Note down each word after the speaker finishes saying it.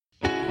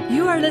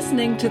are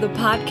listening to the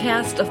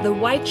podcast of the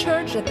White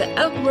Church at the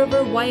Elk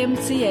River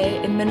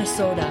YMCA in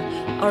Minnesota.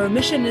 Our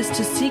mission is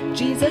to seek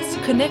Jesus,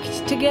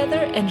 connect together,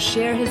 and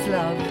share his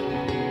love.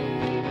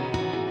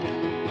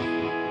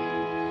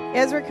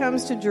 Ezra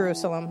comes to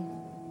Jerusalem.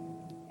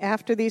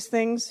 After these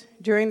things,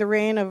 during the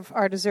reign of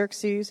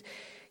Artaxerxes,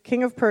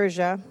 king of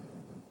Persia,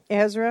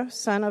 Ezra,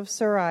 son of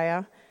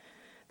Sariah,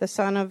 the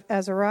son of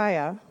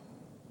Azariah,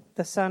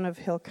 the son of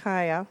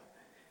Hilkiah,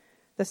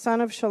 the son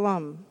of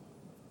Shallum,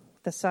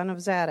 the son of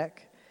Zadok,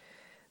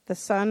 the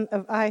son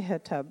of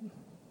Ahitub,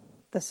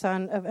 the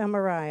son of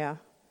Amariah,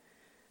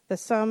 the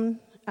son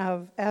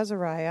of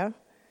Azariah,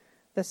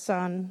 the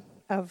son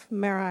of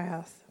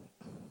Meraioth,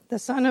 the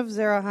son of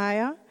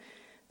Zerahiah,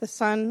 the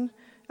son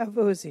of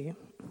Uzzi,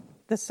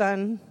 the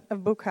son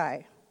of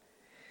Bukai,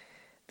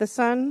 the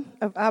son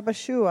of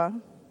Abishua,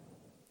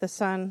 the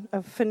son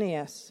of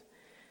Phinehas,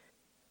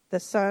 the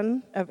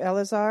son of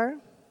Eleazar,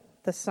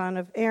 the son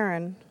of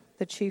Aaron,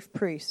 the chief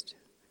priest.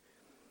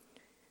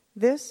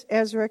 This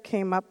Ezra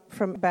came up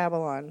from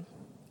Babylon.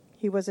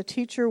 He was a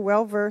teacher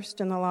well versed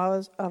in the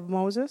laws of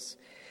Moses,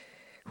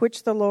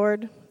 which the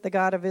Lord, the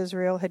God of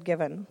Israel, had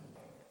given.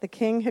 The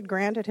king had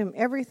granted him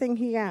everything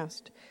he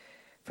asked,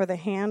 for the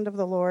hand of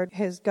the Lord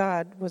his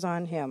God was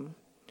on him.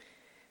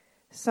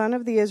 Some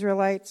of the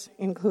Israelites,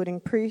 including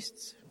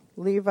priests,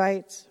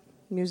 Levites,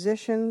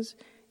 musicians,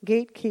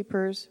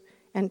 gatekeepers,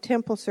 and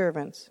temple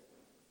servants,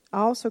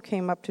 also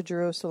came up to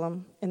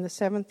Jerusalem in the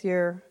 7th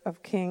year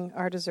of King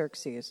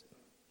Artaxerxes.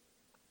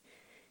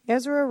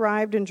 Ezra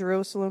arrived in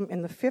Jerusalem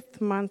in the 5th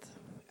month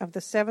of the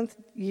 7th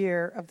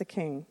year of the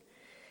king.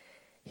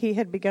 He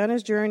had begun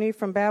his journey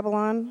from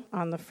Babylon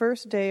on the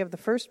 1st day of the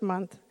 1st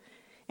month,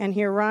 and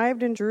he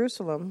arrived in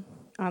Jerusalem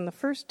on the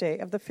 1st day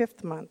of the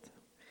 5th month,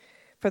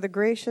 for the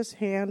gracious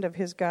hand of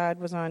his God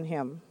was on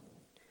him.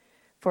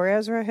 For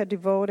Ezra had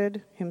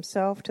devoted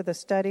himself to the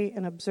study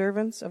and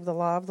observance of the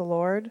law of the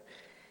Lord,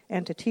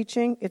 and to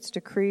teaching its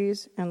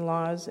decrees and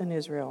laws in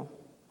Israel.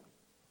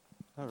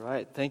 All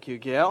right, thank you,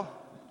 Gail.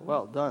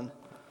 Well done.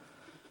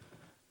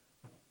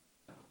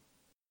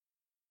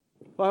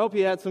 Well, I hope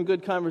you had some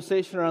good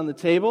conversation around the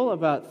table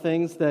about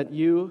things that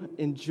you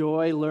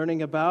enjoy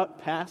learning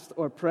about, past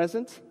or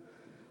present.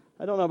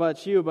 I don't know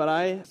about you, but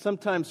I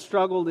sometimes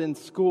struggled in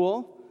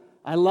school.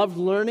 I loved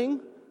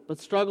learning, but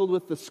struggled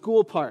with the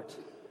school part.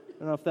 I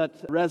don't know if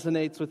that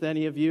resonates with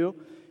any of you.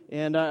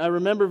 And I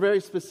remember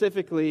very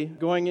specifically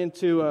going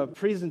into a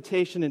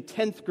presentation in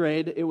 10th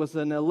grade. It was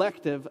an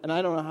elective, and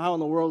I don't know how in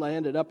the world I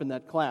ended up in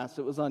that class.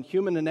 It was on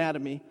human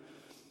anatomy.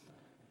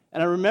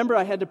 And I remember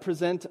I had to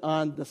present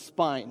on the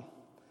spine.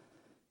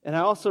 And I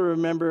also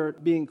remember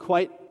being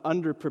quite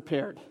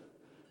underprepared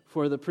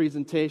for the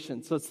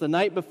presentation. So it's the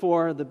night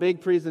before the big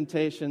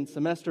presentation,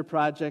 semester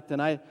project,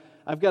 and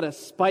I've got to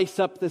spice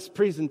up this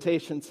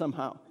presentation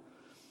somehow.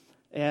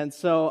 And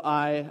so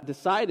I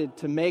decided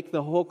to make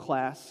the whole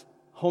class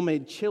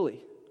homemade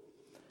chili.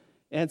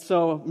 And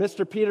so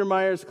Mr.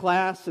 Petermeyer's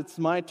class, it's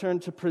my turn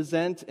to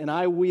present, and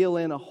I wheel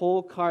in a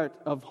whole cart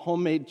of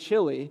homemade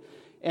chili.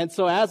 And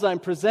so as I'm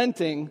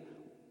presenting,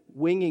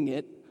 winging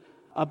it,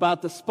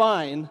 about the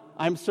spine,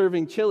 I'm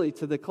serving chili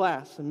to the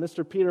class. And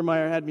Mr.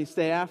 Petermeyer had me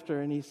stay after,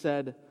 and he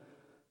said,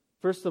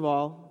 first of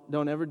all,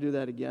 don't ever do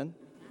that again.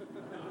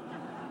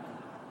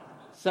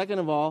 Second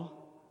of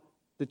all,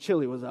 the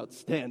chili was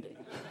outstanding.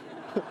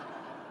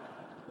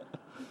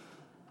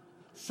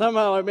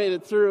 Somehow I made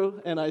it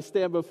through, and I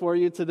stand before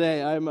you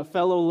today. I am a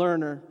fellow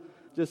learner,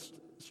 just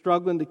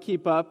struggling to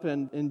keep up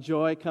and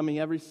enjoy coming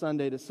every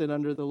Sunday to sit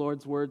under the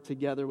Lord's Word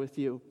together with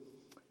you.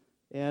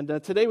 And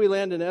today we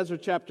land in Ezra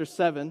chapter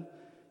 7,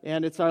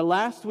 and it's our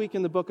last week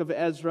in the book of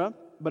Ezra,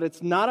 but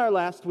it's not our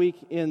last week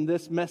in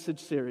this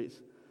message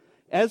series.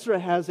 Ezra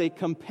has a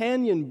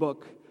companion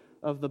book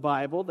of the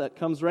Bible that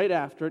comes right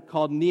after it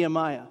called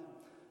Nehemiah,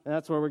 and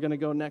that's where we're going to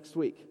go next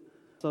week.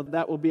 So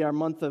that will be our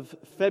month of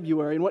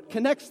February. And what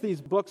connects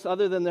these books,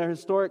 other than their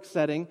historic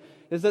setting,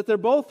 is that they're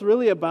both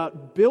really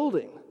about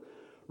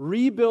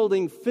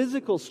rebuilding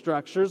physical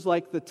structures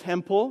like the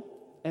temple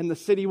and the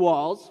city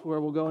walls,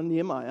 where we'll go in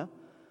Nehemiah,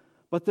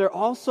 but they're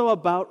also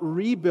about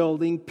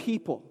rebuilding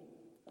people.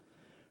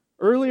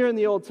 Earlier in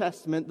the Old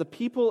Testament, the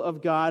people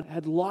of God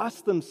had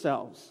lost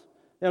themselves.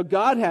 Now,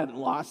 God hadn't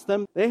lost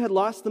them. They had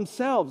lost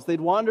themselves.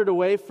 They'd wandered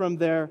away from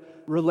their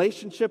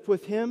relationship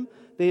with Him.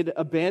 They'd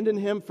abandoned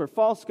Him for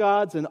false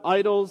gods and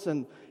idols,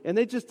 and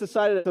they just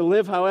decided to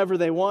live however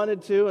they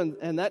wanted to,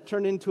 and that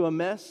turned into a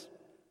mess.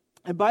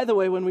 And by the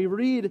way, when we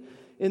read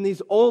in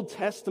these Old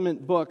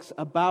Testament books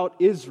about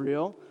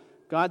Israel,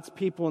 God's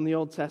people in the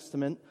Old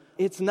Testament,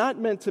 it's not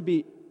meant to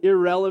be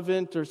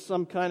irrelevant or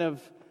some kind of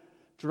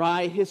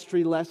dry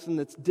history lesson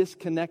that's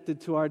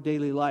disconnected to our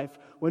daily life.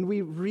 When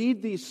we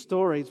read these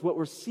stories, what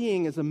we're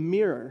seeing is a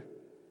mirror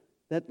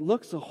that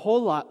looks a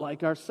whole lot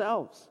like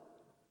ourselves.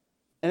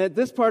 And at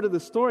this part of the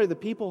story, the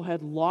people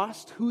had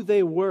lost who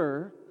they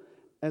were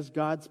as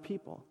God's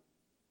people.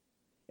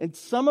 And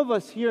some of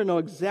us here know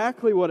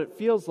exactly what it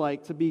feels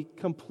like to be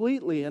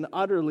completely and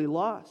utterly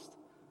lost.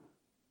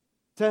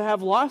 To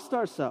have lost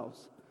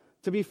ourselves.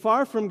 to be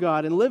far from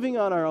God and living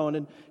on our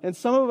own. And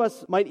some of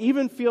us might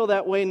even feel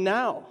that way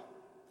now.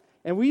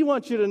 And we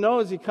want you to know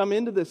as you come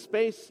into this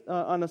space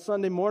on a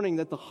Sunday morning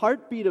that the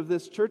heartbeat of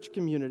this church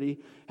community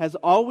has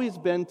always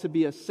been to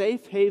be a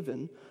safe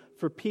haven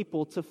for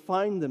people to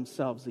find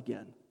themselves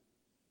again,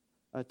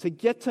 to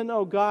get to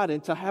know God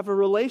and to have a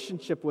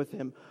relationship with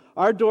Him.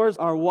 Our doors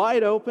are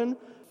wide open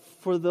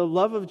for the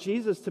love of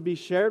Jesus to be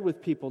shared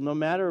with people, no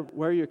matter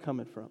where you're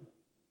coming from.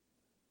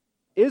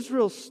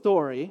 Israel's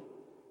story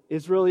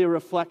is really a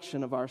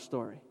reflection of our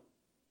story.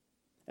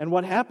 And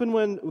what happened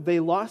when they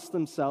lost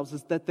themselves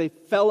is that they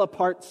fell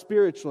apart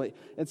spiritually.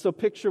 And so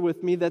picture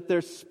with me that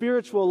their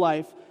spiritual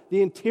life,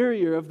 the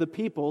interior of the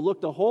people,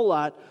 looked a whole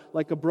lot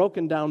like a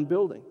broken down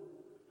building.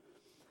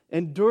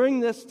 And during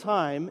this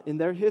time in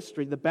their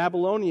history, the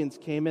Babylonians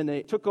came and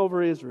they took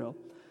over Israel.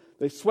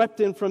 They swept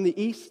in from the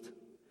east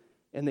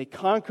and they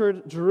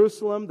conquered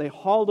Jerusalem. They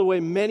hauled away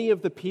many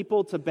of the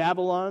people to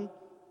Babylon,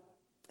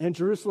 and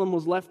Jerusalem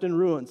was left in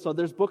ruins. So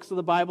there's books of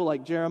the Bible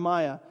like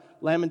Jeremiah,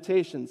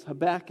 Lamentations,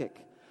 Habakkuk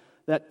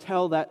that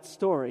tell that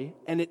story,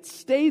 and it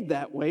stayed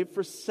that way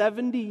for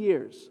 70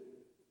 years.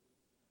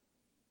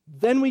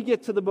 Then we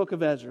get to the book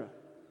of Ezra,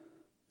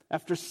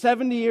 after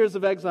 70 years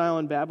of exile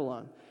in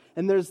Babylon.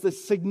 And there's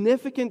this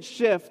significant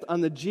shift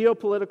on the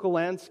geopolitical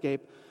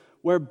landscape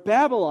where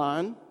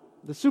Babylon,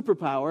 the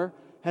superpower,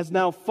 has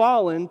now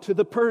fallen to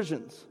the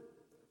Persians.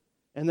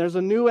 And there's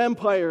a new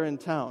empire in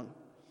town.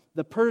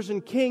 The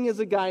Persian king is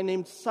a guy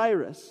named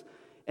Cyrus.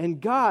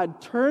 And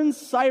God turns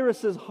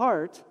Cyrus's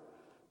heart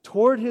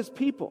toward his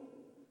people.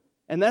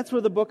 And that's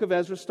where the book of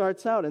Ezra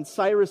starts out. And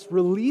Cyrus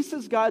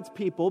releases God's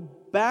people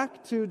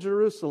back to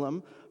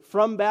Jerusalem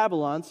from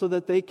Babylon so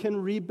that they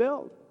can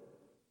rebuild.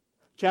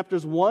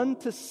 Chapters 1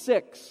 to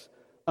 6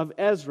 of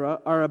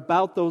Ezra are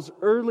about those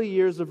early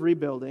years of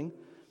rebuilding.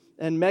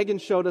 And Megan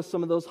showed us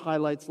some of those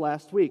highlights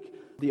last week.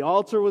 The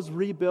altar was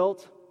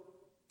rebuilt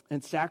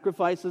and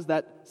sacrifices,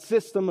 that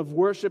system of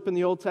worship in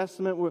the Old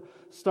Testament were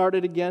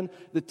started again.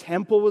 The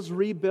temple was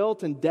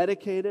rebuilt and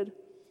dedicated.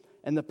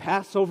 And the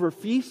Passover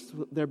feast,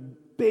 their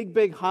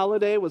big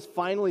holiday, was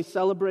finally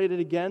celebrated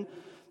again.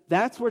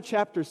 That's where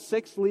chapter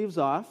 6 leaves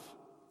off.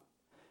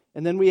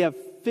 And then we have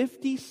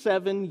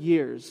 57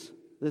 years,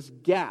 this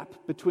gap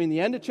between the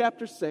end of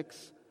chapter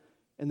 6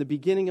 and the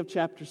beginning of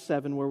chapter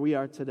 7 where we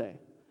are today.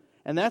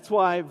 And that's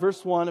why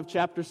verse 1 of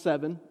chapter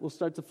 7, we'll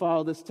start to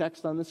follow this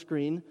text on the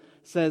screen,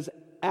 says,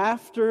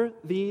 after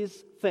these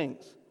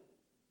things.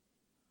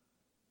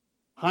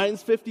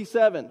 Heinz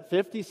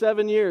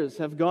 57 years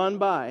have gone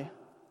by.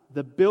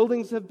 The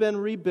buildings have been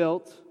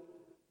rebuilt.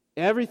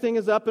 Everything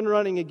is up and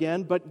running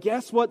again. But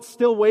guess what's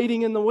still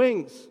waiting in the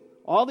wings?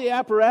 All the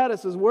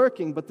apparatus is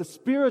working, but the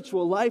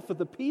spiritual life of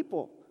the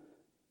people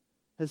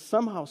has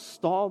somehow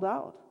stalled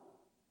out.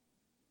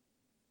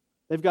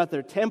 They've got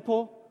their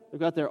temple, they've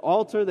got their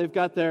altar, they've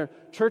got their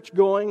church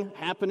going,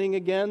 happening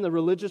again, the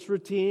religious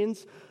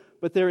routines,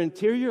 but their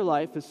interior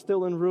life is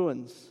still in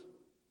ruins.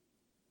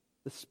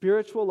 The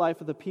spiritual life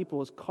of the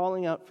people is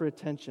calling out for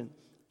attention,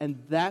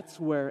 and that's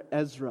where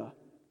Ezra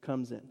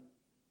comes in.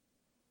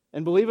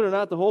 And believe it or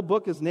not, the whole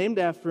book is named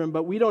after him,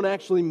 but we don't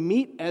actually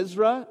meet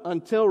Ezra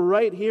until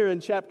right here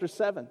in chapter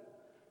 7.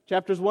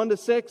 Chapters 1 to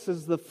 6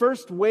 is the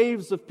first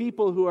waves of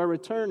people who are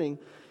returning,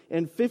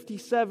 and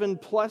 57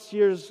 plus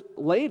years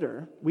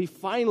later, we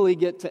finally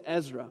get to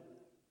Ezra.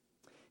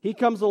 He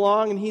comes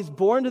along and he's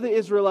born to the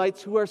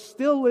Israelites who are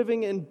still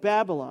living in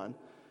Babylon.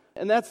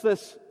 And that's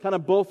this kind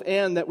of both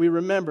and that we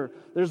remember.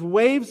 There's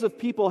waves of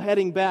people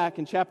heading back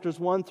in chapters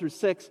 1 through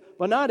 6,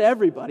 but not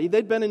everybody.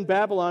 They'd been in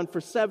Babylon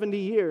for 70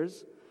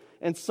 years,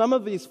 and some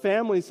of these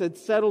families had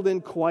settled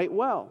in quite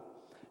well.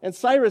 And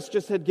Cyrus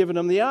just had given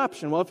them the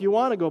option. Well, if you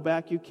want to go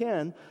back, you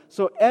can.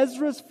 So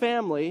Ezra's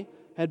family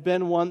had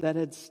been one that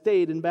had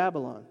stayed in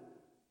Babylon.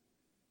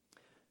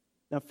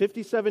 Now,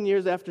 57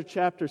 years after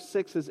chapter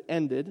 6 has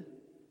ended,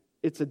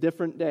 it's a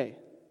different day.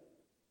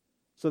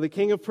 So the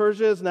king of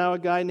Persia is now a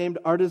guy named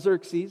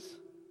Artaxerxes,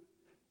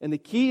 and the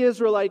key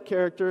Israelite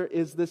character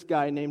is this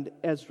guy named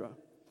Ezra.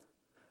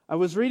 I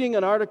was reading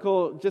an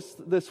article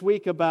just this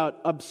week about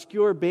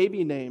obscure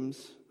baby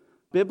names,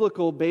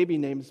 biblical baby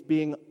names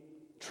being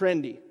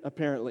trendy,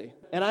 apparently.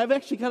 And I've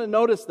actually kind of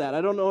noticed that.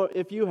 I don't know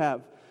if you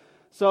have.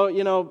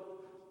 So,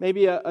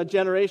 maybe a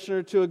generation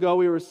or two ago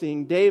we were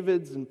seeing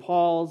Davids and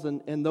Pauls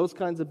and those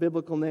kinds of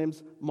biblical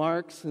names,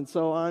 Marks and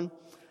so on.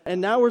 And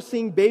now we're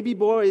seeing baby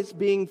boys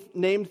being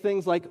named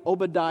things like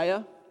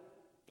Obadiah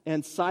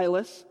and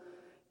Silas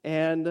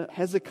and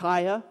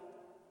Hezekiah.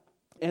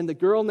 And the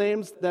girl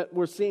names that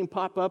we're seeing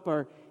pop up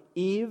are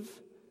Eve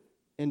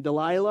and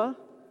Delilah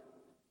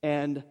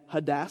and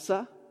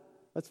Hadassah.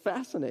 That's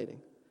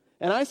fascinating.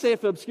 And I say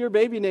if obscure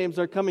baby names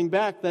are coming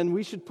back, then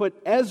we should put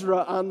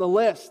Ezra on the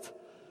list.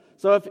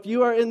 So if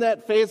you are in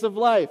that phase of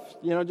life,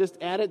 just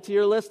add it to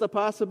your list of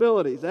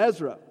possibilities.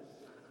 Ezra.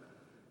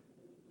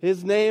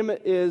 His name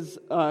is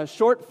a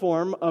short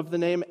form of the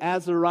name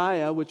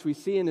Azariah, which we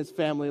see in his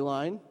family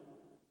line.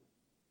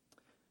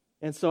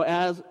 And so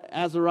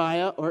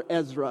Azariah or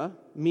Ezra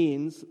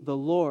means the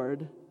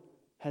Lord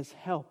has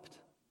helped.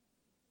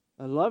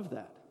 I love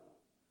that.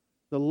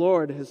 The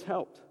Lord has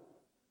helped.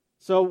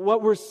 So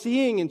what we're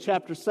seeing in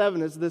chapter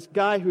 7 is this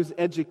guy whose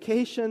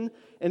education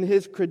and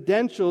his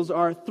credentials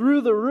are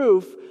through the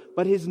roof,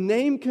 but his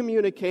name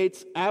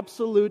communicates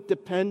absolute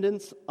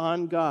dependence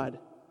on God.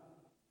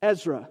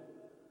 Ezra,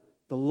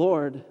 the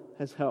Lord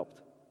has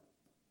helped.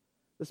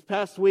 This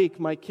past week,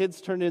 my kids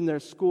turned in their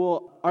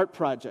school art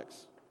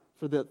projects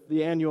for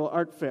the annual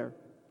art fair.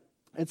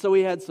 And so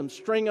we had some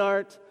string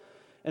art,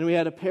 and we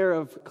had a pair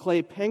of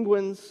clay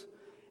penguins,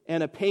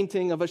 and a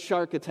painting of a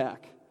shark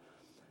attack.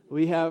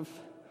 We have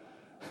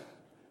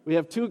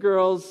 2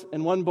 girls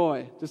and 1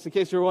 boy, just in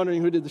case you're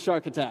wondering who did the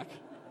shark attack.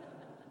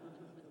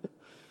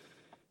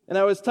 And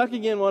I was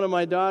tucking in one of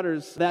my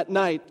daughters that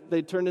night.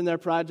 They turned in their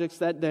projects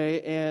that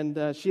day,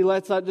 and she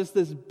lets out just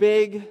this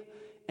big,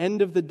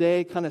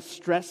 end-of-the-day kind of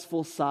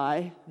stressful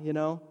sigh,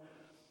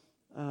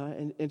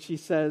 and she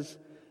says,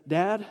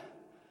 "Dad,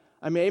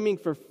 I'm aiming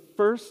for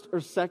first or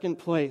second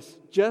place,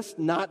 just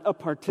not a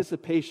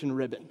participation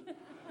ribbon."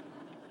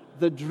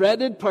 The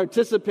dreaded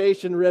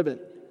participation ribbon.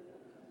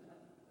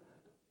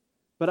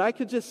 But I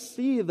could just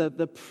see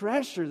the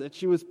pressure that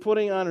she was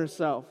putting on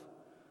herself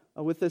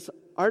with this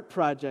art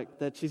project,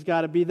 that she's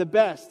got to be the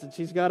best and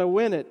she's got to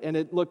win it. And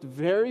it looked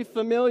very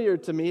familiar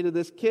to me, to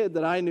this kid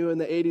that I knew in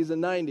the 80s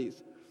and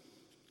 90s.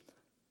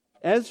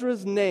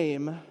 Ezra's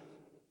name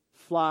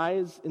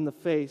flies in the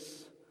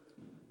face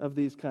of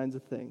these kinds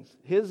of things.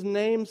 His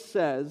name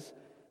says,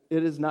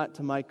 it is not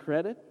to my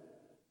credit.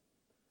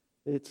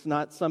 It's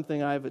not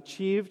something I've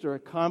achieved or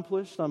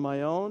accomplished on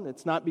my own.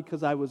 It's not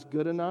because I was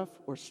good enough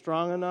or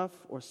strong enough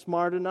or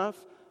smart enough.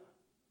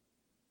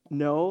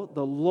 No,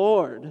 the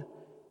Lord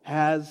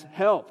has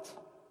helped.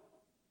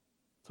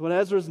 That's what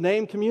Ezra's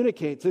name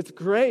communicates. It's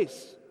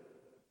grace.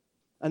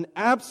 An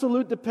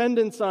absolute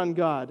dependence on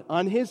God,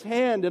 on His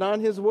hand and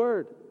on His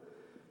word.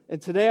 And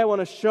today I want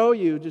to show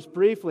you just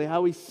briefly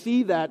how we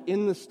see that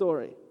in the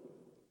story.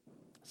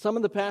 Some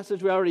of the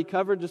passage we already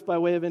covered just by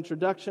way of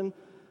introduction,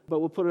 but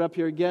we'll put it up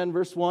here again.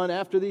 Verse 1,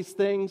 after these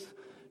things,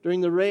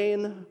 during the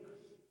reign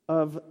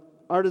of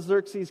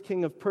Artaxerxes,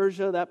 king of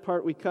Persia, that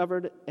part we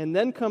covered, and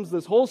then comes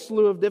this whole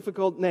slew of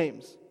difficult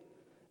names.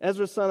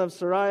 Ezra, son of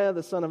Sariah,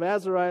 the son of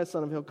Azariah,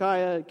 son of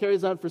Hilkiah. It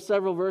carries on for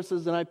several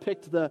verses, and I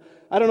picked I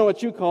don't know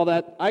what you call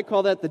that. I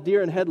call that the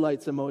deer in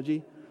headlights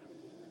emoji.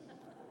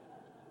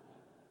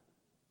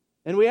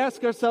 And we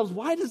ask ourselves,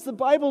 why does the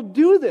Bible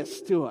do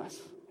this to us?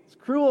 It's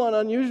cruel and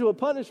unusual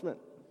punishment.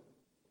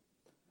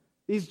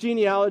 These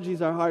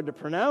genealogies are hard to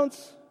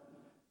pronounce.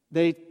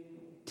 They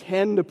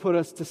tend to put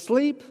us to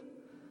sleep.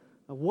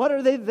 What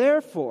are they there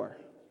for?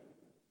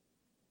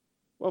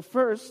 Well,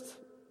 first,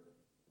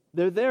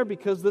 they're there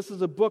because this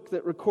is a book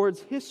that records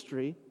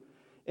history,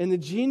 and the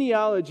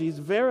genealogies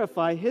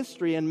verify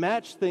history and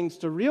match things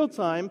to real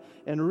time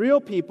and real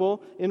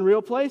people in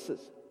real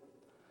places.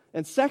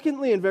 And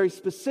secondly, and very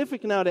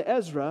specific now to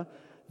Ezra,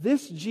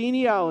 this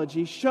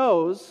genealogy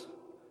shows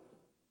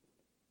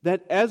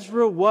that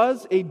Ezra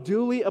was a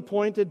duly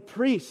appointed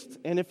priest.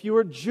 And if you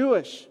were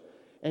Jewish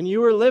and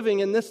you were living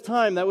in this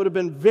time, that would have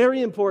been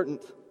very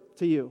important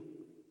to you.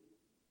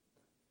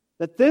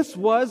 That this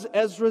was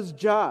Ezra's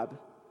job.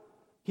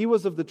 He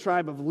was of the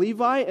tribe of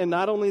Levi, and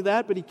not only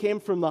that, but he came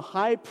from the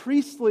high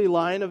priestly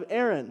line of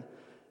Aaron.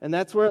 And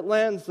that's where it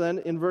lands then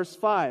in verse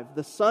 5.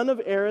 The son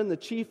of Aaron, the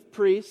chief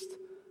priest,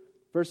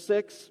 verse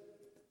 6,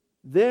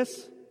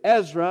 this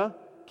Ezra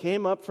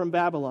came up from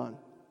Babylon.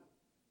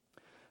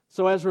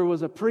 So Ezra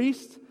was a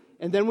priest,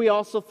 and then we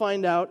also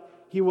find out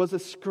he was a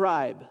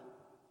scribe.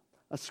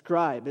 A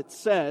scribe. It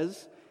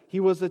says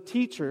he was a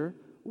teacher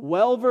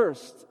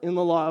well-versed in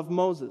the law of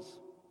Moses.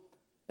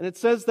 And it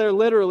says there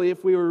literally,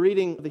 if we were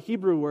reading the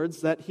Hebrew words,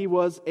 that he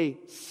was a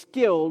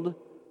skilled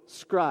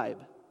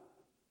scribe.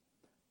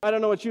 I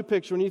don't know what you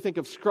picture when you think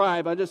of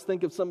scribe. I just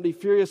think of somebody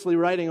furiously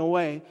writing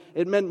away.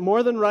 It meant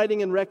more than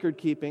writing and record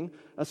keeping.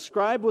 A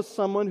scribe was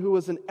someone who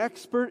was an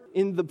expert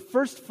in the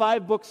first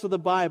 5 books of the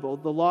Bible,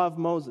 the law of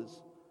Moses.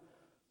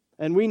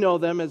 And we know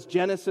them as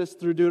Genesis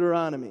through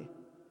Deuteronomy.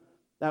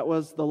 That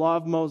was the law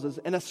of Moses.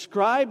 And a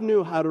scribe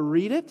knew how to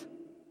read it,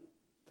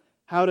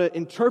 how to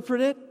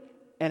interpret it,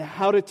 and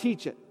how to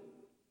teach it.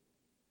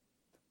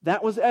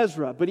 That was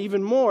Ezra. But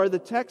even more, the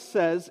text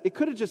says, it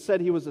could have just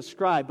said he was a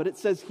scribe, but it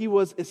says he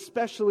was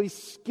especially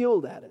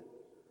skilled at it.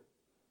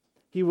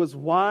 He was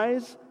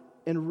wise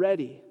and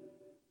ready.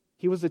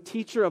 He was a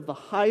teacher of the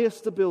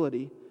highest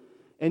ability.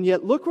 And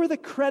yet, look where the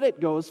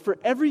credit goes for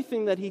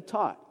everything that he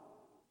taught.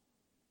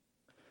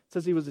 It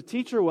says he was a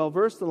teacher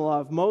well-versed in the law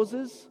of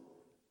Moses,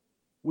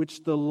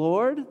 which the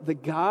Lord, the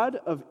God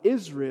of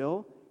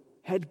Israel,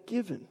 had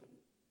given.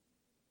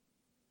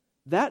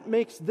 That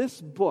makes this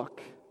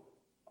book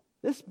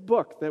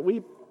that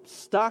we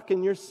stock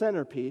in your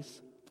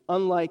centerpiece,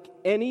 unlike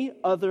any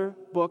other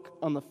book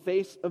on the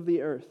face of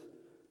the earth.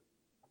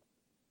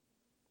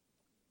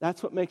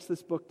 That's what makes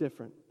this book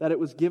different, that it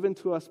was given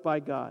to us by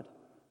God.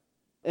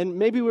 And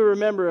maybe we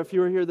remember, if you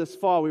were here this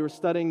fall, we were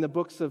studying the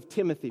books of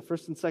Timothy,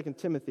 1st and 2nd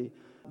Timothy.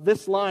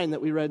 This line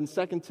that we read in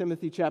 2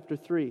 Timothy chapter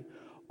 3.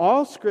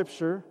 All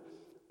Scripture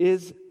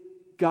is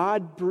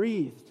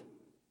God-breathed.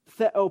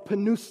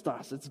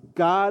 theopneustos. It's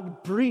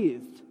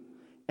God-breathed.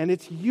 And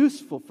it's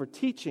useful for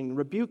teaching,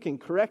 rebuking,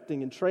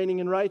 correcting, and training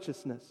in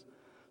righteousness,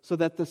 so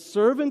that the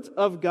servant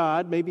of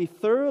God may be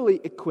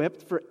thoroughly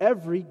equipped for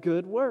every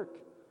good work.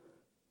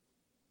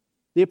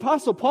 The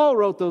Apostle Paul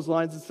wrote those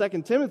lines in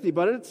 2 Timothy,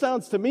 but it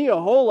sounds to me a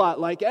whole lot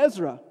like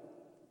Ezra.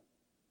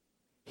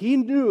 He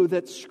knew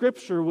that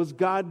Scripture was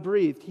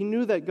God-breathed. He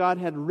knew that God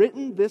had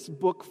written this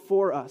book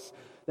for us,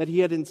 that He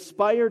had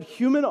inspired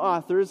human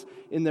authors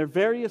in their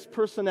various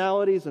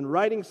personalities and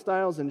writing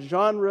styles and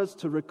genres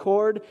to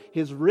record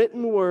His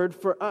written word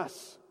for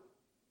us.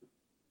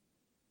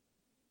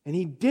 And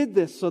He did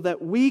this so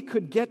that we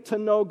could get to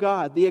know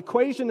God. The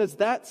equation is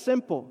that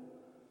simple,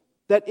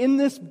 that in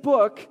this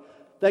book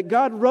that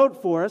God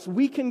wrote for us,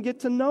 we can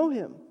get to know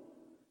Him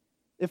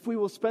if we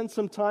will spend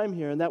some time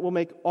here, and that will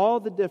make all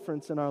the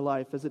difference in our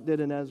life as it did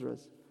in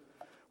Ezra's.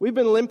 We've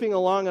been limping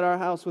along at our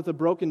house with a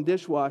broken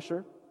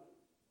dishwasher.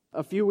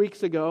 A few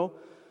weeks ago,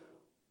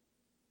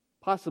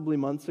 possibly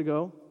months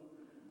ago,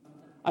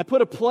 I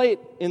put a plate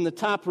in the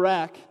top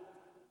rack,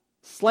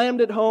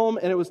 slammed it home,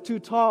 and it was too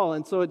tall,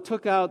 and so it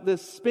took out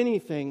this spinny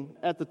thing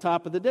at the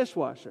top of the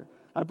dishwasher.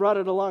 I brought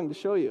it along to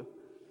show you.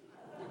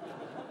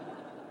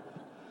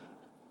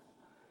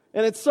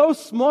 And it's so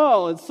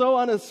small, it's so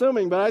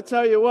unassuming, but I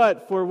tell you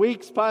what, for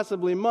weeks,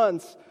 possibly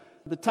months,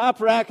 the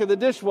top rack of the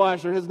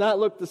dishwasher has not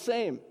looked the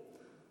same.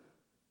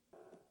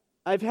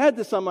 I've had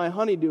this on my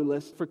honey-do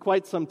list for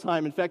quite some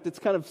time. In fact, it's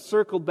kind of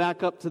circled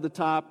back up to the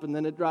top, and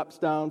then it drops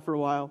down for a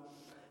while.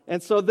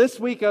 And so this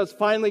week, I was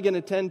finally going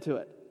to tend to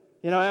it.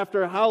 You know,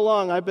 after how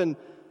long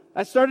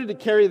I started to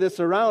carry this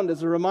around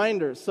as a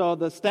reminder, so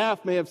the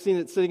staff may have seen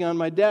it sitting on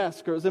my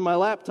desk, or it was in my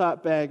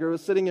laptop bag, or it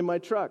was sitting in my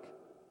truck.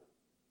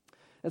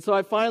 And so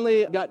I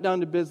finally got down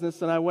to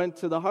business, and I went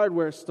to the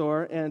hardware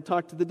store and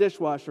talked to the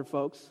dishwasher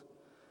folks.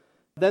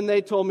 Then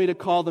they told me to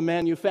call the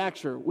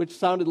manufacturer, which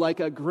sounded like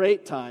a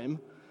great time.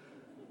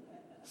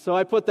 So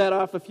I put that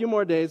off a few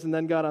more days and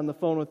then got on the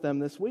phone with them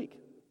this week.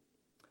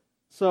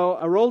 So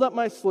I rolled up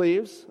my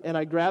sleeves, and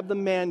I grabbed the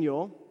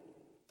manual,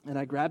 and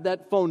I grabbed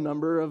that phone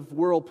number of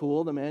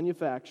Whirlpool, the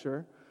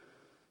manufacturer.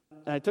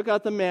 And I took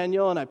out the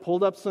manual, and I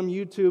pulled up some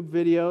YouTube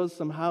videos,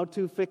 some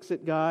how-to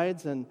fix-it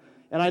guides, and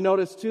I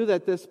noticed, too,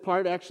 that this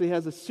part actually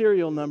has a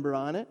serial number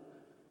on it.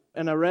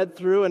 And I read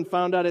through and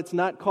found out it's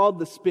not called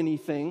the spinny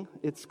thing.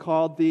 It's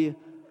called the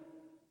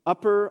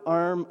upper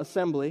arm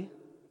assembly.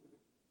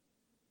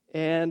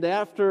 And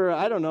after,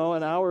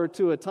 an hour or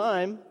two of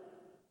time,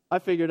 I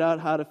figured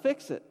out how to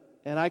fix it.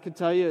 And I can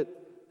tell you it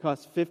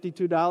costs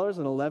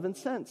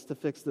 $52.11 to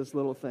fix this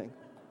little thing.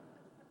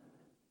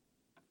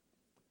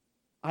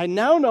 I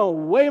now know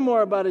way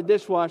more about a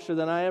dishwasher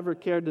than I ever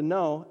cared to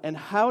know. And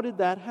how did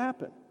that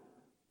happen?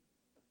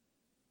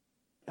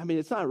 I mean,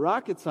 it's not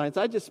rocket science.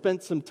 I just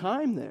spent some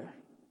time there.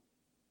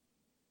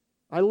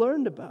 I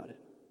learned about it.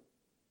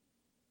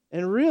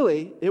 And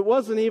really, it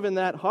wasn't even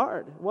that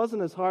hard. It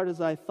wasn't as hard as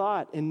I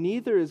thought, and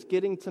neither is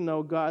getting to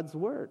know God's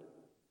Word.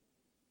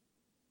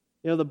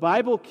 You know, the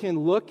Bible can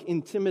look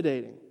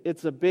intimidating.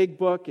 It's a big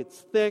book. It's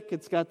thick.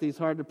 It's got these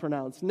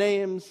hard-to-pronounce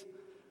names.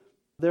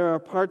 There are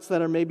parts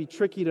that are maybe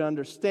tricky to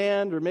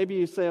understand, or maybe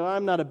you say, well,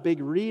 I'm not a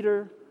big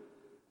reader.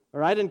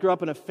 Or I didn't grow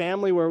up in a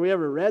family where we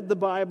ever read the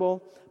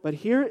Bible. But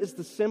here is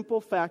the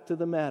simple fact of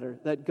the matter,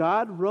 that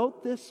God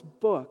wrote this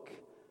book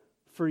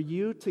for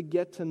you to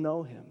get to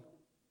know Him.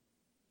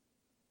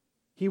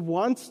 He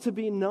wants to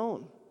be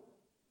known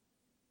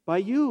by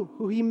you,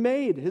 who He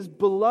made, His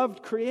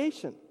beloved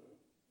creation.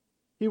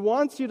 He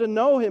wants you to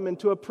know Him and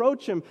to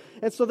approach Him.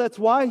 And so that's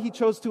why He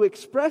chose to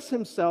express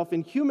Himself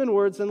in human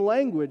words and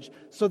language,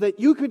 so that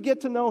you could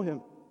get to know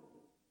Him.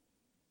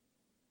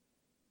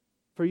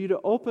 For you to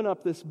open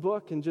up this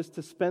book and just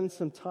to spend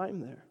some time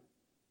there.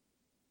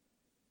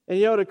 And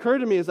you know, it occurred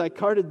to me as I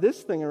carted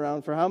this thing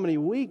around for how many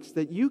weeks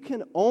that you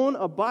can own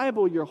a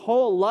Bible your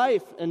whole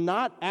life and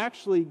not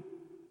actually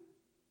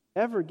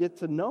ever get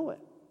to know it.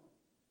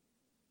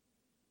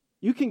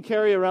 You can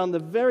carry around the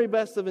very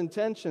best of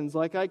intentions,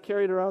 like I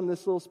carried around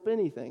this little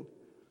spinny thing.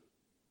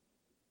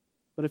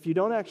 But if you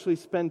don't actually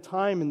spend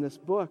time in this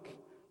book,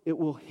 it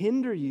will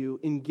hinder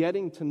you in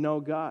getting to know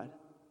God.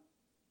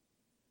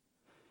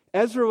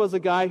 Ezra was a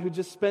guy who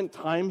just spent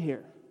time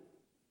here.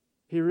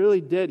 He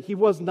really did. He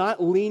was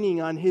not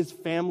leaning on his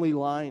family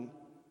line,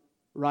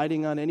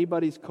 riding on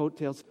anybody's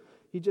coattails.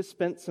 He just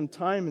spent some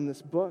time in this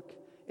book,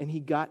 and he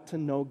got to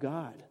know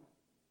God.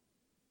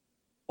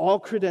 All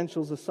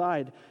credentials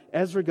aside,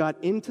 Ezra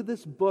got into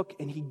this book,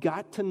 and he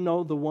got to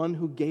know the one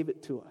who gave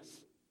it to us.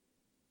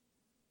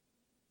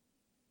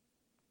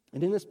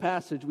 And in this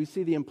passage, we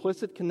see the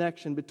implicit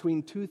connection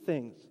between two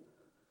things.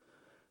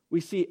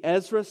 We see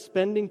Ezra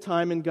spending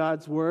time in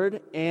God's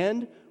Word,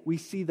 and we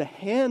see the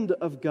hand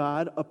of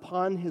God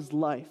upon his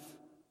life.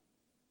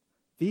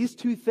 These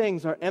two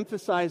things are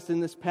emphasized in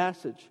this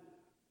passage.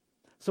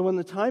 So when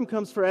the time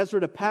comes for Ezra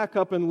to pack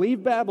up and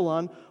leave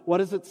Babylon, what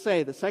does it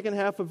say? The second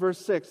half of verse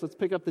 6, let's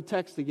pick up the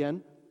text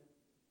again.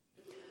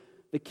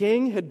 The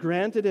king had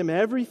granted him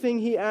everything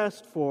he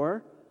asked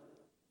for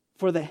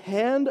the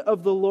hand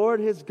of the Lord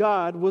his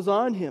God was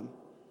on him.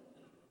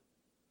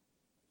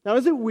 Now,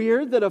 is it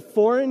weird that a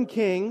foreign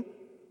king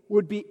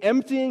would be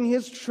emptying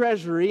his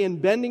treasury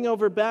and bending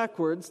over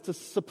backwards to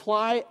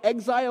supply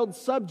exiled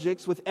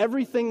subjects with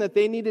everything that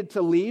they needed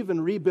to leave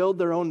and rebuild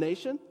their own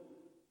nation?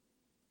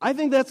 I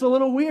think that's a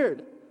little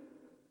weird.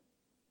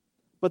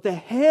 But the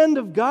hand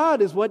of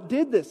God is what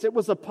did this. It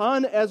was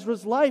upon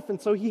Ezra's life, and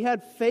so he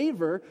had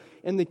favor,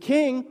 and the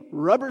king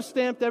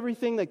rubber-stamped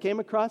everything that came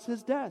across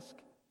his desk.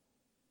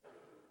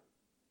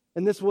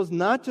 And this was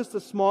not just a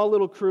small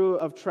little crew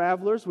of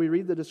travelers. We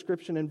read the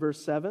description in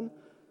verse 7.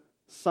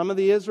 Some of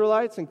the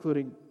Israelites,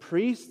 including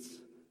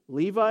priests,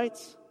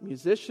 Levites,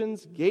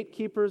 musicians,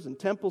 gatekeepers, and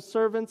temple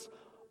servants,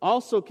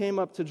 also came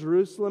up to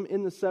Jerusalem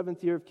in the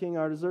 7th year of King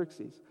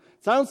Artaxerxes.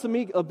 It sounds to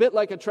me a bit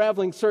like a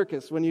traveling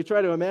circus when you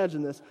try to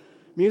imagine this.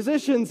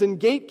 Musicians and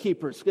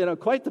gatekeepers,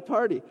 quite the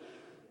party.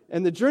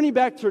 And the journey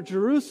back to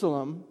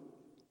Jerusalem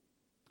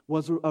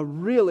was a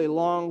really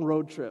long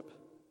road trip.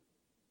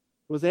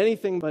 It was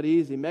anything but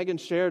easy. Megan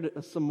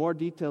shared some more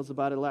details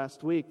about it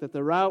last week, that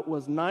the route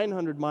was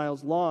 900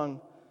 miles long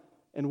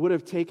and would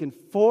have taken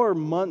 4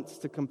 months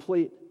to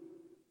complete.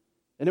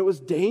 And it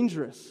was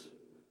dangerous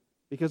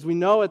because we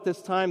know at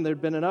this time there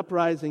had been an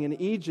uprising in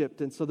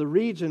Egypt, and so the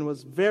region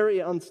was very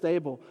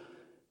unstable.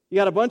 You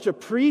got a bunch of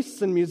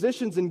priests and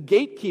musicians and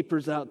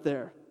gatekeepers out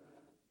there.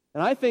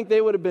 And I think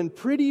they would have been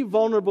pretty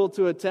vulnerable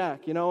to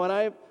attack. When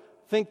I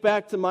think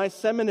back to my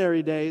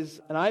seminary days,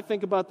 and I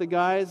think about the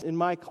guys in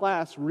my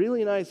class,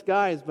 really nice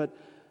guys, but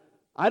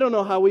I don't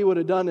know how we would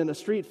have done in a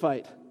street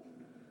fight.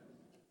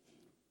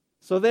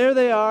 So there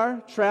they are,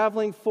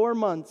 traveling 4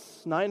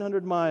 months,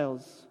 900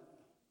 miles.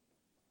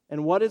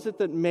 And what is it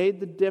that made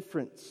the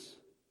difference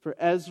for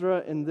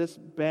Ezra and this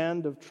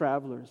band of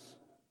travelers?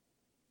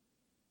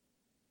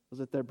 Was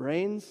it their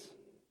brains?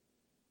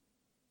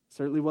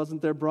 Certainly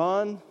wasn't their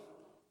brawn.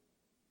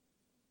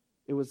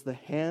 It was the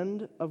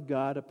hand of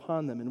God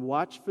upon them. And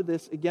watch for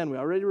this again. We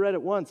already read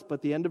it once,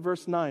 but the end of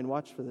verse 9,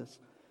 watch for this.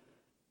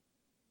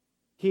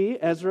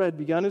 He, Ezra, had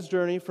begun his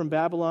journey from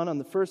Babylon on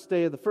the first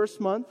day of the first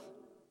month,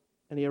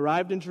 and he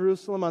arrived in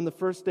Jerusalem on the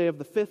first day of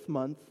the 5th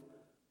month.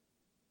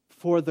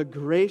 For the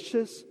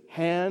gracious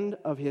hand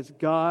of his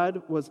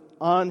God was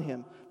on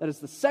him. That is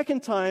the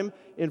second time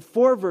in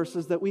 4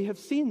 verses that we have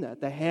seen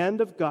that. The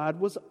hand of God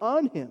was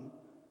on him.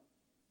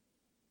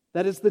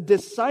 That is the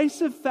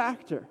decisive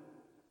factor.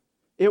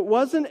 It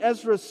wasn't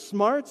Ezra's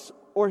smarts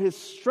or his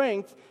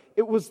strength.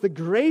 It was the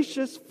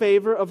gracious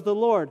favor of the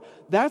Lord.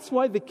 That's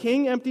why the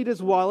king emptied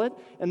his wallet,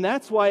 and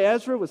that's why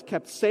Ezra was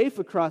kept safe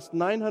across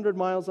 900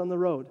 miles on the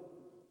road.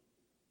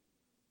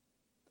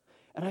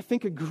 And I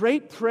think a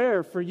great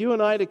prayer for you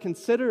and I to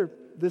consider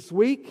this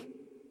week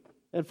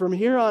and from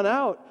here on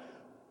out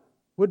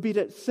would be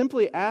to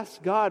simply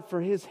ask God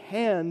for his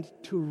hand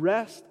to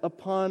rest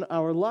upon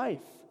our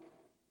life.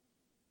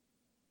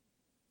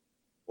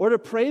 Or to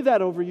pray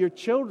that over your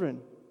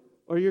children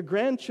or your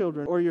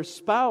grandchildren or your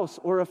spouse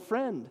or a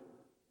friend.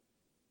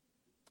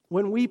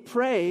 When we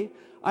pray,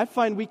 I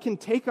find we can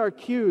take our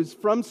cues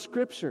from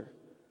Scripture.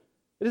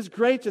 It is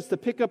great just to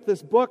pick up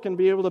this book and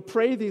be able to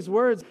pray these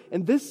words.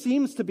 And this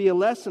seems to be a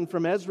lesson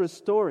from Ezra's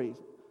story.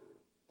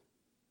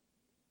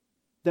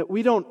 That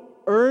we don't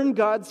earn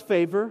God's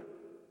favor,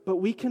 but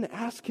we can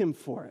ask him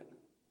for it.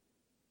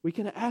 We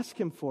can ask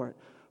him for it.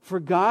 For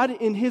God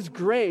in his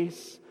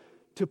grace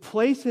to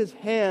place his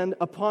hand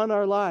upon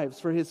our lives,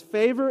 for his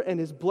favor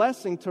and his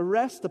blessing to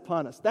rest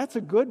upon us. That's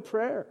a good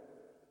prayer.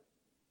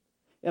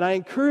 And I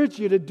encourage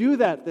you to do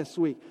that this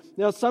week.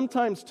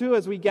 Sometimes too,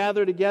 as we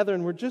gather together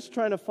and we're just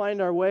trying to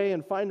find our way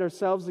and find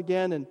ourselves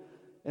again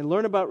and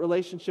learn about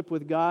relationship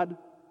with God,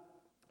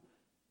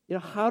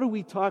 how do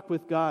we talk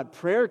with God?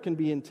 Prayer can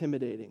be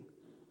intimidating.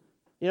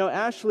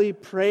 Ashley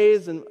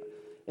prays and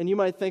you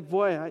might think,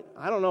 boy,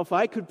 I don't know if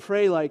I could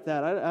pray like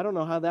that. I don't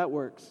know how that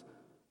works.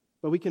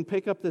 But we can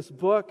pick up this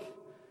book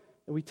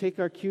and we take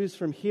our cues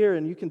from here,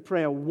 and you can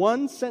pray a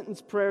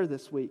 1-sentence prayer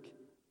this week.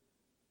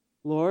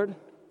 Lord,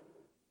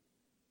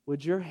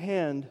 would your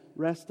hand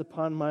rest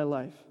upon my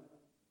life?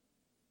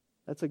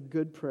 That's a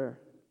good prayer.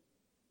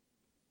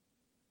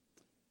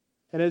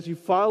 And as you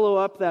follow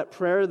up that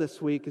prayer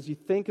this week, as you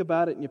think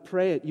about it and you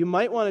pray it, you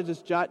might want to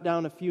just jot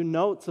down a few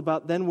notes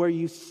about then where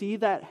you see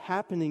that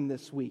happening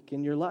this week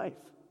in your life.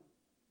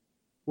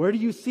 Where do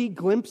you see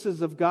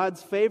glimpses of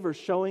God's favor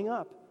showing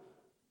up?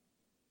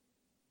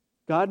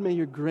 God, may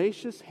your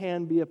gracious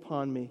hand be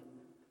upon me.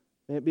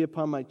 May it be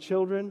upon my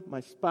children, my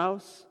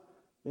spouse.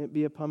 May it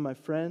be upon my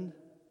friend.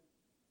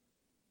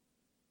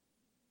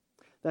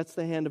 That's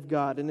the hand of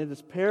God. And it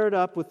is paired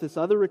up with this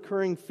other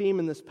recurring theme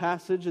in this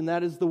passage, and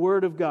that is the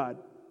Word of God.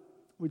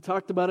 We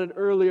talked about it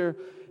earlier.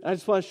 I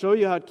just want to show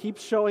you how it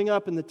keeps showing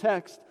up in the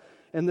text.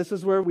 And this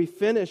is where we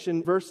finish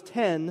in verse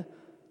 10.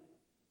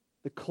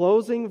 The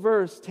closing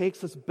verse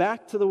takes us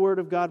back to the Word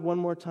of God one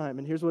more time.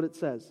 And here's what it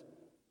says.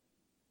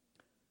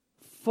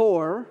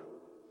 For,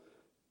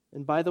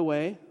 and by the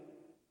way,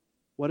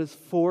 what does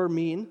for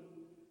mean?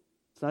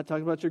 It's not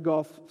talking about your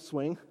golf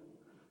swing.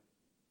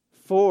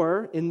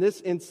 For, in this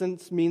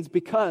instance, means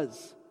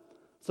because.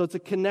 So it's a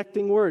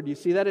connecting word. You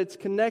see that? It's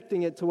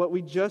connecting it to what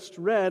we just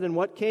read and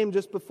what came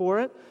just before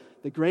it.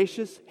 The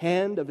gracious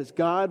hand of his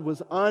God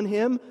was on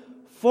him,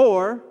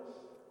 for,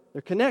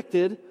 they're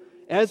connected,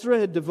 Ezra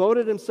had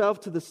devoted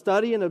himself to the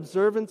study and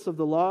observance of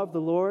the law of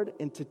the Lord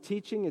and to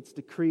teaching its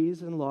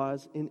decrees and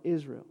laws in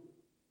Israel.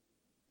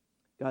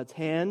 God's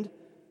hand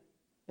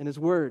and his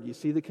word. You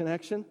see the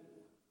connection?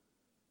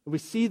 We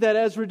see that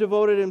Ezra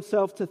devoted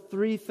himself to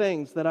three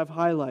things that I've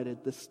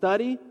highlighted: the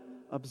study,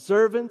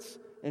 observance,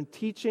 and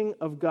teaching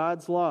of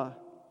God's law.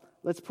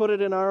 Let's put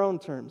it in our own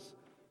terms.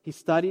 He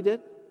studied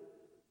it,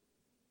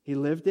 he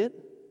lived it,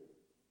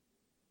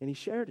 and he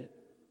shared it.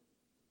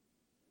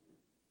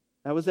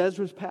 That was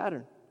Ezra's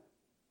pattern.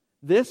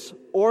 This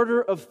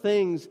order of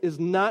things is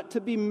not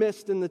to be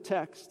missed in the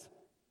text.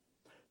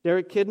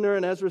 Derek Kidner,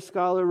 an Ezra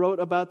scholar, wrote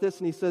about this,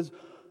 and he says,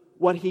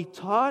 what he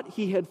taught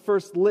he had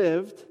first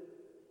lived,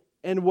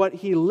 and what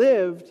he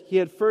lived he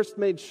had first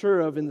made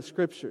sure of in the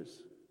Scriptures.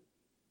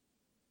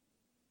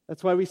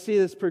 That's why we see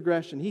this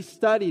progression. He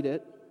studied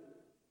it.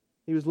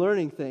 He was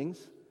learning things.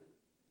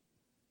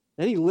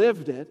 Then he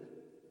lived it.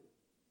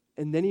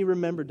 And then he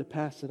remembered to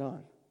pass it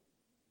on.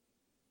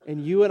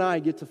 And you and I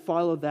get to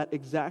follow that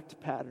exact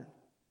pattern.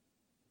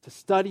 To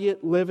study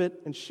it, live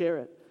it, and share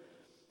it.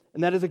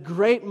 And that is a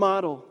great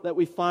model that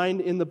we find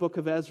in the book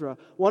of Ezra.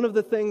 One of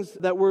the things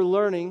that we're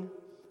learning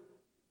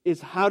is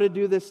how to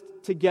do this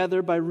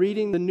together by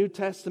reading the New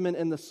Testament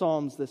and the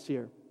Psalms this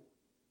year.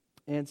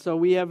 And so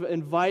we have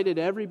invited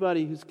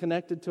everybody who's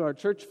connected to our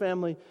church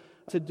family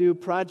to do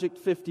Project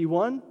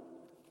 51.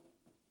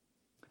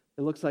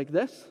 It looks like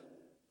this.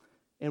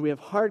 And we have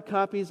hard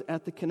copies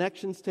at the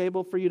connections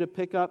table for you to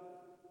pick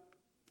up.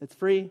 It's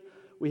free.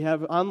 We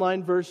have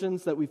online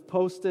versions that we've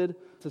posted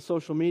to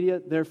social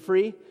media. They're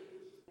free.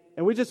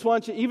 And we just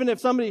want you, even if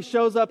somebody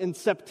shows up in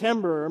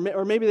September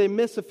or maybe they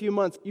miss a few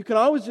months, you can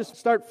always just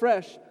start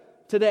fresh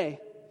today.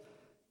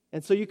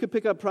 And so you could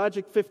pick up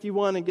Project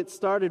 51 and get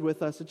started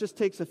with us. It just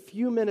takes a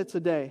few minutes a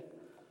day.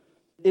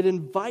 It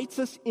invites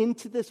us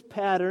into this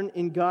pattern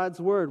in God's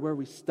Word where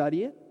we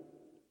study it,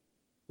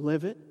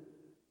 live it,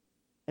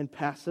 and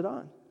pass it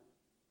on.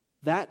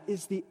 That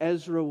is the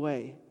Ezra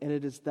way, and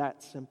it is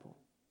that simple.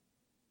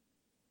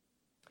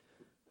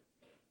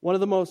 One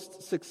of the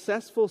most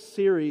successful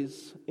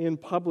series in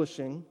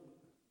publishing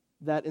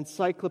that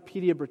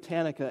Encyclopedia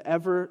Britannica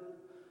ever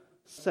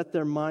set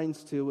their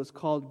minds to was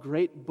called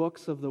Great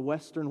Books of the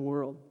Western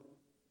World.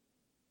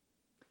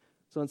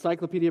 So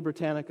Encyclopedia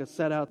Britannica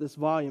set out this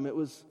volume. It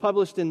was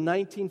published in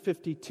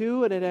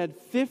 1952, and it had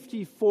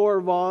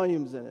 54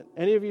 volumes in it.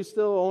 Any of you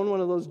still own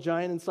one of those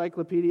giant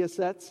encyclopedia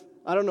sets?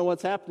 I don't know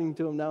what's happening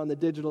to them now in the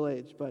digital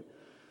age, but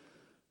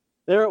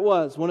there it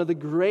was, one of the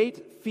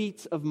great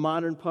feats of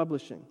modern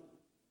publishing.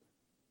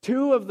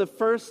 2 of the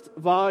first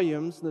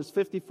volumes, there's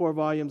 54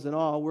 volumes in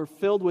all, were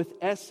filled with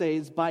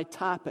essays by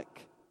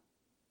topic.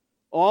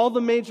 All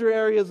the major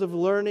areas of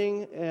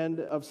learning and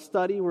of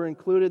study were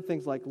included,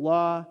 things like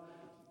law,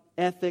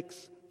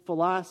 ethics,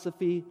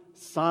 philosophy,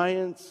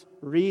 science,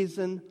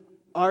 reason,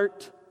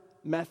 art,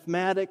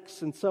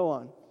 mathematics, and so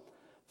on.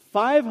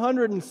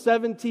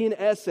 517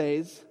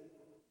 essays,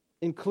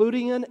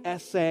 including an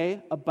essay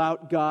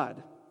about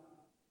God.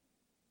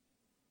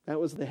 That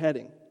was the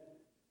heading,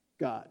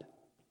 God.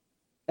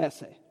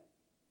 Essay.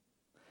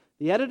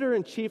 The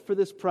editor-in-chief for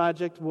this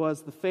project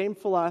was the famed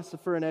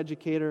philosopher and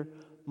educator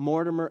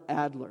Mortimer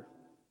Adler.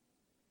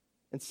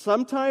 And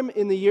sometime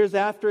in the years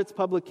after its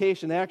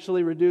publication, they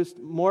actually reduced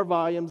more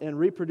volumes and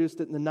reproduced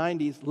it in the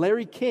 90s.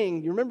 Larry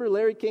King, you remember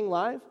Larry King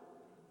Live?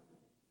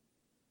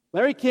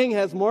 Larry King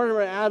has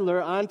Mortimer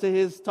Adler onto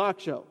his talk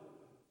show.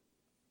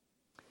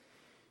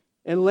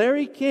 And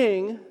Larry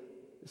King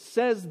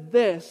says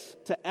this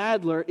to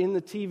Adler in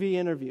the TV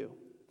interview.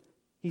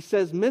 He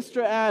says,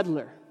 "Mr.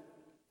 Adler,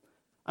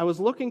 I was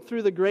looking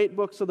through the great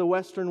books of the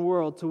Western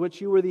world to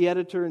which you were the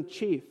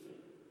editor-in-chief.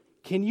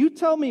 Can you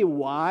tell me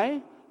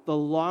why the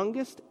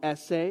longest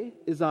essay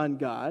is on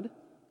God?"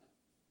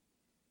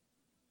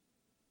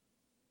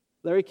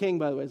 Larry King,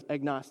 by the way, is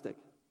agnostic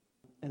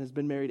and has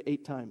been married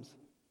 8 times.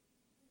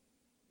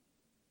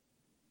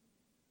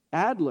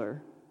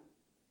 Adler,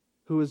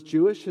 who was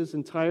Jewish his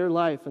entire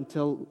life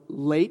until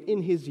late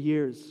in his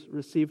years,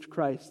 received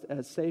Christ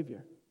as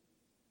Savior,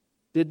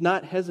 did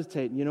not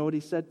hesitate. You know what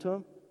he said to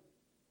him?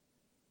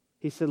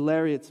 He said,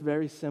 "Larry, it's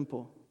very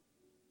simple.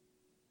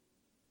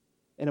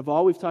 And of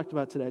all we've talked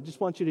about today, I just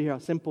want you to hear how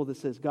simple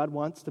this is. God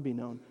wants to be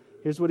known.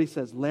 Here's what he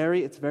says.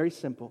 Larry, it's very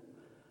simple.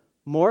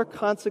 More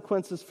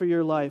consequences for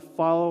your life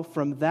follow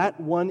from that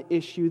one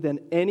issue than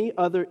any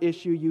other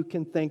issue you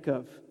can think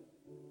of.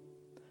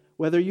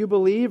 Whether you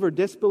believe or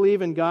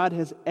disbelieve in God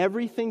has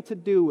everything to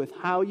do with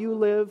how you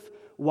live,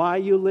 why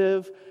you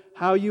live,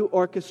 how you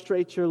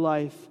orchestrate your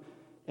life,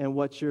 and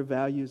what your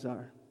values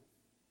are."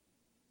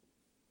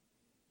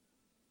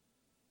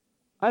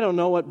 I don't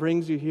know what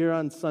brings you here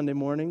on Sunday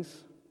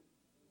mornings.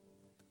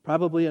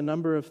 Probably a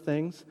number of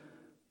things.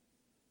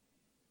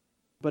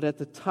 But at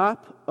the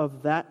top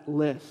of that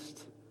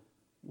list,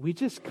 we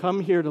just come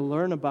here to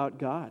learn about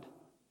God.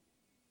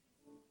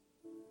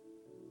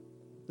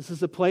 This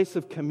is a place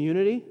of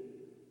community.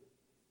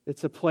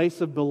 It's a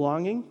place of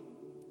belonging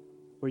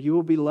where you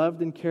will be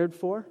loved and cared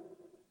for.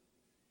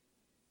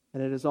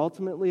 And it is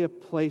ultimately a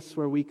place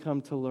where we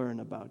come to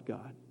learn about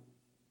God.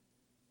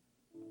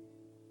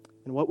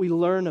 And what we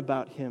learn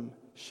about Him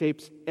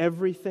shapes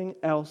everything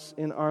else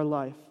in our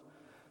life.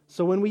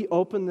 So when we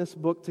open this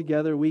book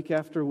together week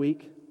after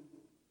week,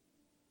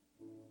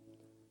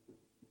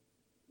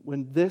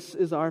 when this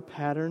is our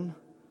pattern,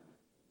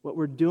 what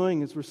we're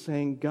doing is we're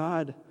saying,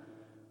 God,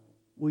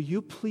 will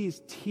you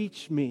please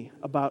teach me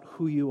about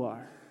who you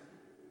are?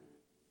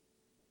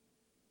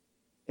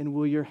 And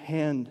will your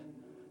hand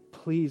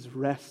please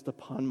rest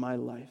upon my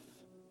life?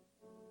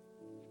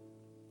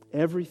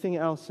 Everything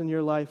else in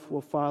your life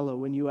will follow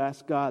when you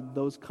ask God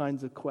those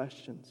kinds of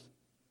questions.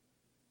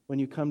 When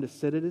you come to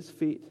sit at His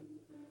feet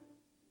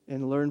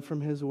and learn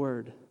from His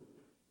Word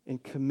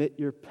and commit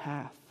your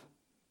path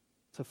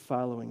to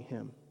following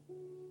Him.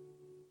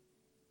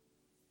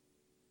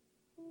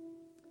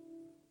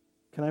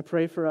 Can I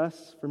pray for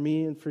us, for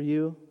me and for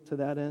you to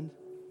that end?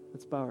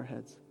 Let's bow our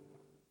heads.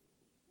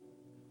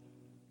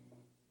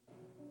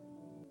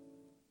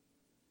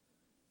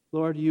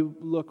 Lord, you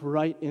look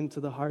right into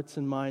the hearts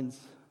and minds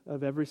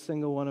of every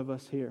single one of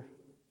us here.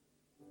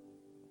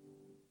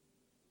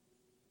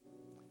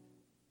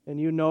 And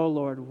you know,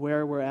 Lord,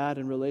 where we're at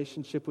in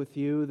relationship with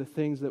you, the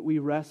things that we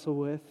wrestle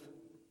with,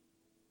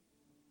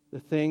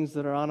 the things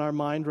that are on our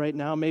mind right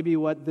now, maybe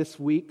what this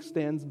week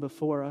stands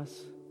before us.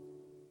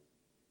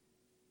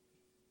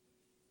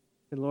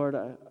 And Lord,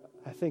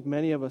 I think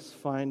many of us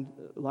find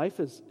life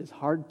is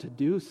hard to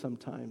do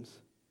sometimes.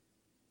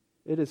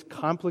 It is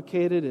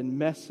complicated and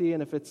messy,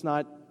 and if it's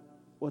not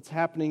what's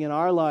happening in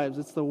our lives,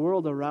 it's the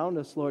world around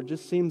us, Lord,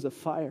 just seems a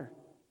fire.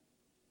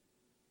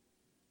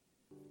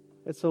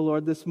 And so,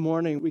 Lord, this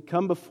morning we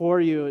come before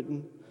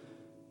you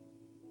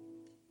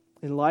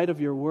in light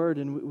of your word,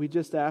 and we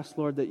just ask,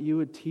 Lord, that you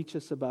would teach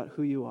us about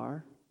who you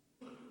are.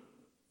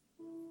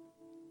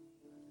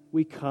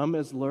 We come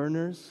as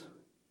learners.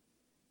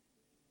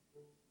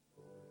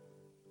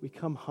 We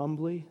come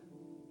humbly,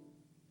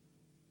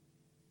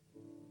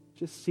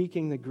 just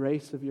seeking the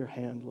grace of your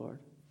hand, Lord.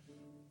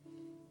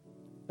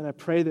 And I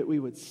pray that we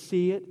would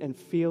see it and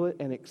feel it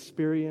and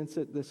experience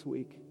it this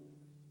week.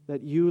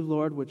 That you,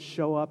 Lord, would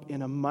show up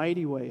in a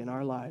mighty way in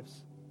our lives.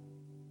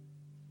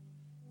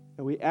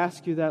 And we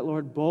ask you that,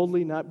 Lord,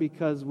 boldly, not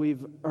because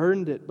we've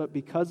earned it, but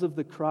because of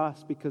the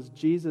cross, because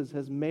Jesus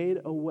has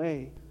made a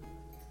way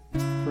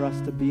for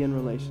us to be in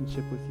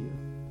relationship with you.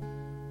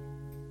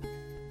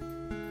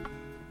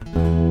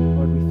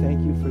 Lord, we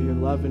thank you for your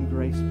love and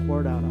grace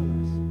poured out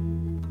on us.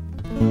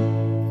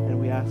 And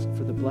we ask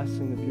for the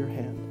blessing of your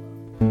hand.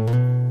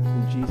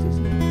 In Jesus'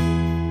 name,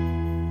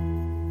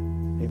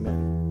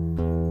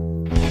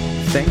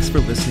 amen. Thanks for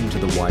listening to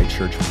the Y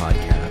Church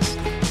podcast.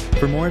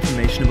 For more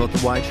information about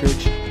the Y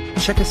Church,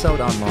 check us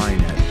out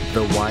online at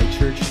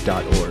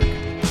theychurch.org.